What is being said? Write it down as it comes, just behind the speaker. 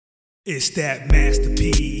It's that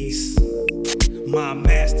masterpiece, my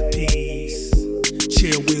masterpiece,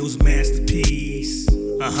 ChillWillfte's masterpiece.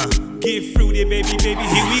 Get fruity, baby, baby,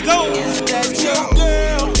 here we go. Is that your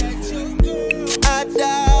girl? I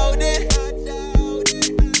doubt it.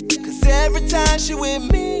 Cause every time she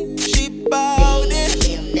with me, she bout it.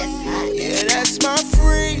 Yeah, that's my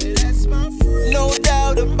freak, no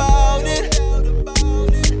doubt about it.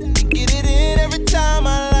 Get it in every time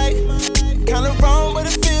I like. Kinda wrong, but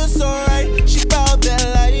it feels so right. She bout that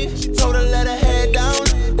life. Told her let her head down.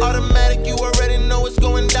 Automatic, you already know what's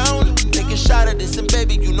going down. Take a shot at this and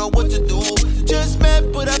baby, you know what to do. Just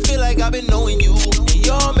met, but I feel like I've been knowing you. And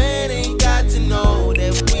your man ain't got to know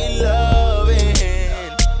that we loving.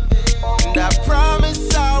 And I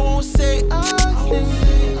promise I won't say ugly.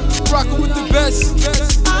 Rockin' with the best.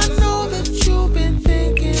 I know that you've been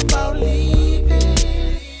thinking about leaving.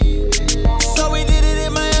 So we did it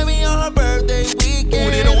in Miami on her birthday weekend.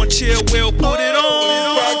 Put it on, ChillWillfte, put it on.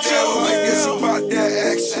 It's about that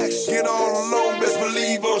action. Get all alone, best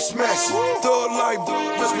believe I'm smashing. Thug life,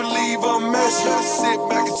 best believe I'm mashing. Sit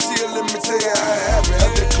back and chill, let me tell you how it happened.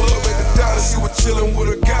 At the club, at the Dodgers, she was chillin'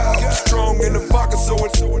 with a guy. Strong in the pocket, so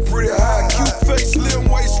it's pretty high. Cute face, slim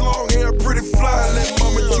waist, long hair, pretty fly. Let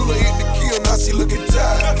Mama Jula hit the kill, now she looking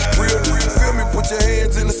tired. Real, feel me, put your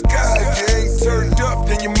hands in the sky. If you ain't turned up,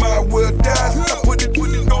 then you might well die. I put it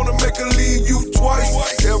on to make her leave you twice.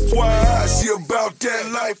 FYI, she about that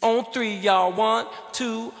life. On three, y'all. 1,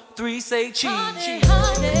 2, 3, say cheese. Honey,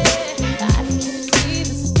 honey.